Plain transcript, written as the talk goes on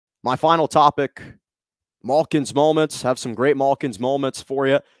My final topic, Malkin's moments. Have some great Malkin's moments for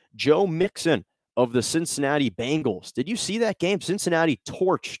you. Joe Mixon of the Cincinnati Bengals. Did you see that game? Cincinnati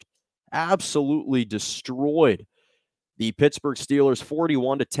torched, absolutely destroyed the Pittsburgh Steelers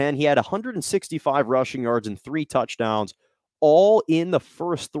 41-10. He had 165 rushing yards and 3 touchdowns, all in the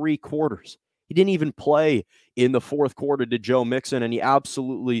first 3 quarters. He didn't even play in the fourth quarter, did Joe Mixon, and he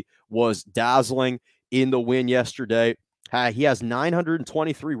absolutely was dazzling in the win yesterday. He has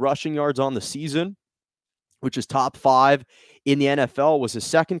 923 rushing yards on the season, which is top 5 in the NFL. It was his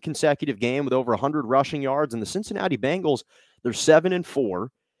second consecutive game with over 100 rushing yards. And the Cincinnati Bengals, they're 7-4.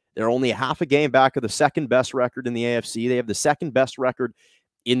 They're only a half a game back of the second best record in the AFC. They have the second best record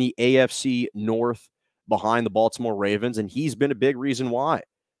in the AFC North behind the Baltimore Ravens, and he's been a big reason why.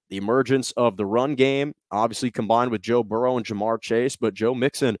 The emergence of the run game, obviously combined with Joe Burrow and Jamar Chase, but Joe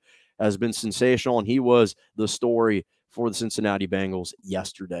Mixon has been sensational, and he was the story for the Cincinnati Bengals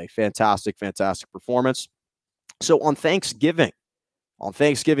yesterday. Fantastic, fantastic performance. So on Thanksgiving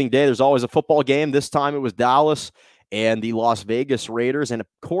Day, there's always a football game. This time it was Dallas and the Las Vegas Raiders. And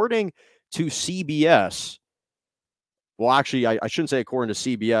according to CBS, well, actually, I shouldn't say according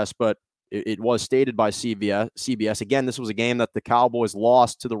to CBS, but it was stated by CBS. Again, this was a game that the Cowboys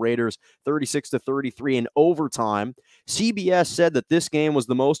lost to the Raiders 36-33 in overtime. CBS said that this game was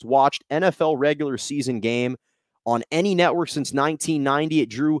the most watched NFL regular season game on any network since 1990. It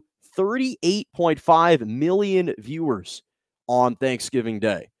drew 38.5 million viewers on Thanksgiving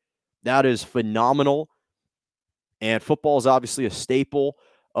Day. That is phenomenal. And football is obviously a staple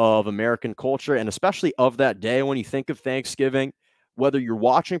of American culture, and especially of that day when you think of Thanksgiving, whether you're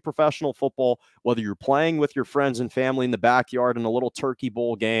watching professional football, whether you're playing with your friends and family in the backyard in a little turkey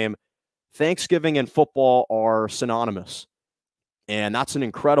bowl game, Thanksgiving and football are synonymous. And that's an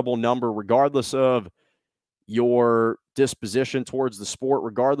incredible number, regardless of your disposition towards the sport,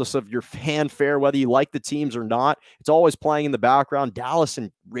 regardless of your fanfare, whether you like the teams or not. It's always playing in the background. Dallas and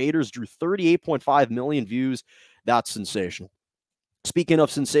Raiders drew 38.5 million views. That's sensational. Speaking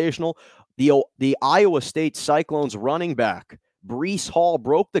of sensational, the Iowa State Cyclones running back, Breece Hall,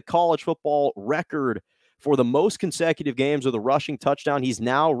 broke the college football record for the most consecutive games with a rushing touchdown. He's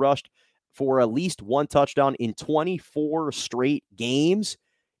now rushed for at least 1 touchdown in 24 straight games.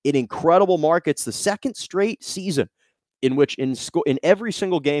 In incredible mark. It's the second straight season in which in every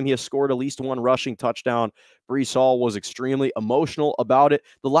single game he has scored at least 1 rushing touchdown. Breece Hall was extremely emotional about it.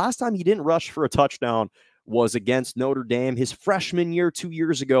 The last time he didn't rush for a touchdown was against Notre Dame his freshman year 2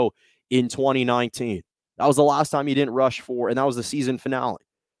 years ago in 2019. That was the last time he didn't rush for, and that was the season finale.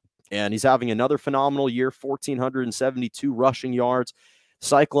 And he's having another phenomenal year, 1,472 rushing yards.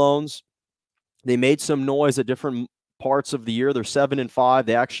 Cyclones, they made some noise at different parts of the year. They're 7-5.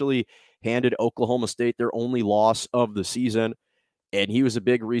 They actually handed Oklahoma State their only loss of the season, and he was a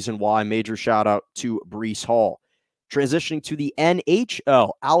big reason why. Major shout out to Breece Hall. Transitioning to the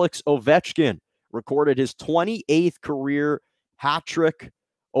NHL, Alex Ovechkin recorded his 28th career hat trick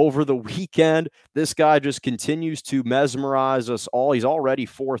over the weekend. This guy just continues to mesmerize us all. He's already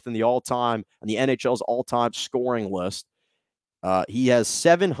 4th in the NHL's all-time scoring list. He has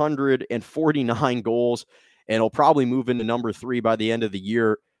 749 goals, and he'll probably move into number 3 by the end of the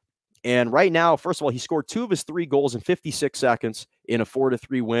year. And right now, first of all, he scored 2 of his 3 goals in 56 seconds in a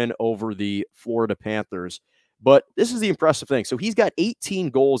 4-3 win over the Florida Panthers. But this is the impressive thing. So he's got 18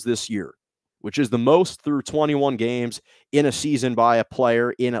 goals this year, which is the most through 21 games in a season by a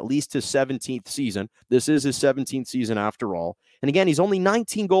player in at least his 17th season. This is his 17th season after all. And again, he's only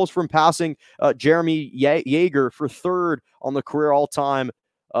 19 goals from passing Jeremy Yeager for 3rd on the career all-time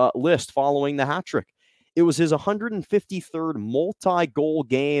list following the hat trick. It was his 153rd multi-goal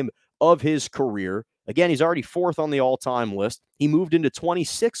game of his career. Again, he's already 4th on the all-time list. He moved into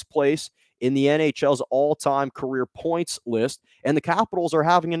 26th place in the NHL's all-time career points list, and the Capitals are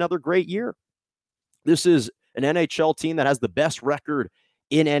having another great year. This is an NHL team that has the best record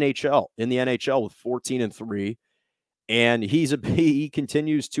in the NHL with 14-3. And he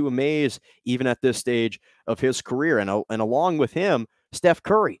continues to amaze even at this stage of his career. And along with him, Steph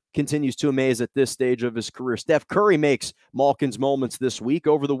Curry continues to amaze at this stage of his career. Steph Curry makes Malkin's moments this week.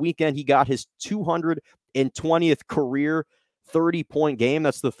 Over the weekend, he got his 220th career 30-point game.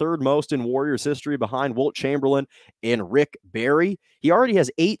 That's the 3rd most in Warriors history behind Wilt Chamberlain and Rick Barry. He already has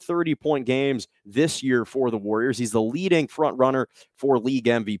 8 30-point games this year for the Warriors. He's the leading front runner for league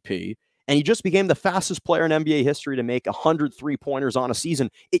MVP. And he just became the fastest player in NBA history to make 100 3-pointers on a season.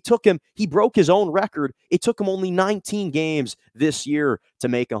 He broke his own record. It took him only 19 games this year to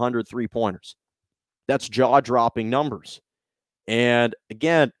make 100 3-pointers. That's jaw-dropping numbers. And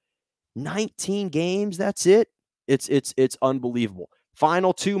again, 19 games, that's it. It's unbelievable.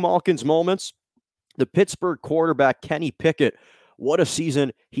 Final two Malkin's moments. The Pittsburgh quarterback, Kenny Pickett. What a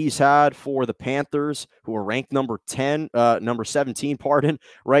season he's had for the Panthers, who are ranked number 17,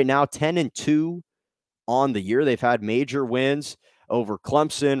 right now, 10-2 on the year. They've had major wins over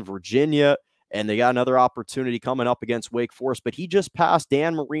Clemson, Virginia, and they got another opportunity coming up against Wake Forest. But he just passed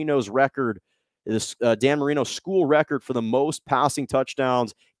Dan Marino's record, Dan Marino's school record for the most passing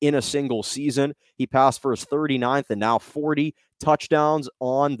touchdowns in a single season. He passed for his 39th and now 40 touchdowns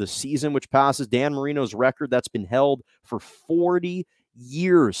on the season, which passes Dan Marino's record that's been held for 40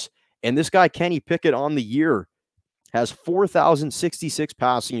 years. And this guy, Kenny Pickett, on the year has 4,066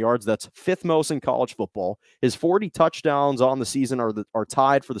 passing yards. That's fifth most in college football. His 40 touchdowns on the season are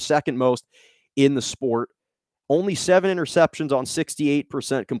tied for the second most in the sport. Only 7 interceptions on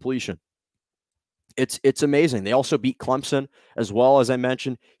 68% completion. It's amazing. They also beat Clemson as well, as I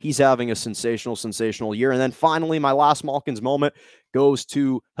mentioned. He's having a sensational year. And then finally, my last Malkin's moment goes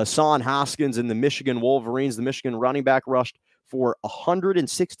to Hasan Haskins and the Michigan Wolverines. The Michigan running back rushed for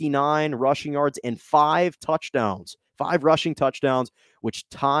 169 rushing yards and 5 rushing touchdowns, which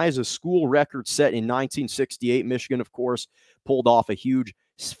ties a school record set in 1968. Michigan, of course, pulled off a huge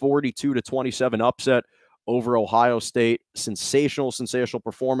 42-27 upset over Ohio State. Sensational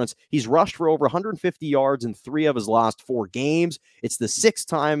performance. He's rushed for over 150 yards in 3 of his last 4 games. It's the 6th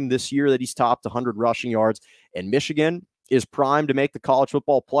time this year that he's topped 100 rushing yards, and Michigan is primed to make the college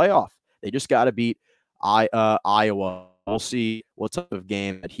football playoff. They just got to beat Iowa. We'll see what type of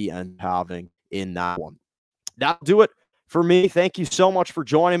game that he ends up having in that one. That'll do it for me. Thank you so much for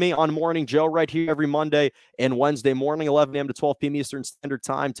joining me on Morning Joe right here every Monday and Wednesday morning, 11 a.m. to 12 p.m. Eastern Standard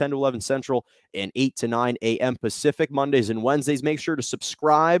Time, 10 to 11 Central, and 8 to 9 a.m. Pacific. Mondays and Wednesdays. Make sure to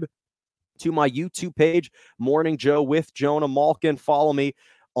subscribe to my YouTube page, Morning Joe with Jonah Malkin. Follow me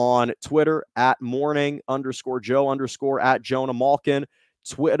on Twitter at morning_Joe_ at Jonah Malkin.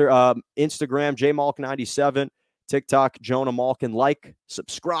 Twitter, Instagram, JMalkin97. TikTok, Jonah Malkin. Like,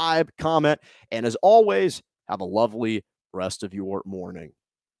 subscribe, comment, and as always, have a lovely rest of your morning.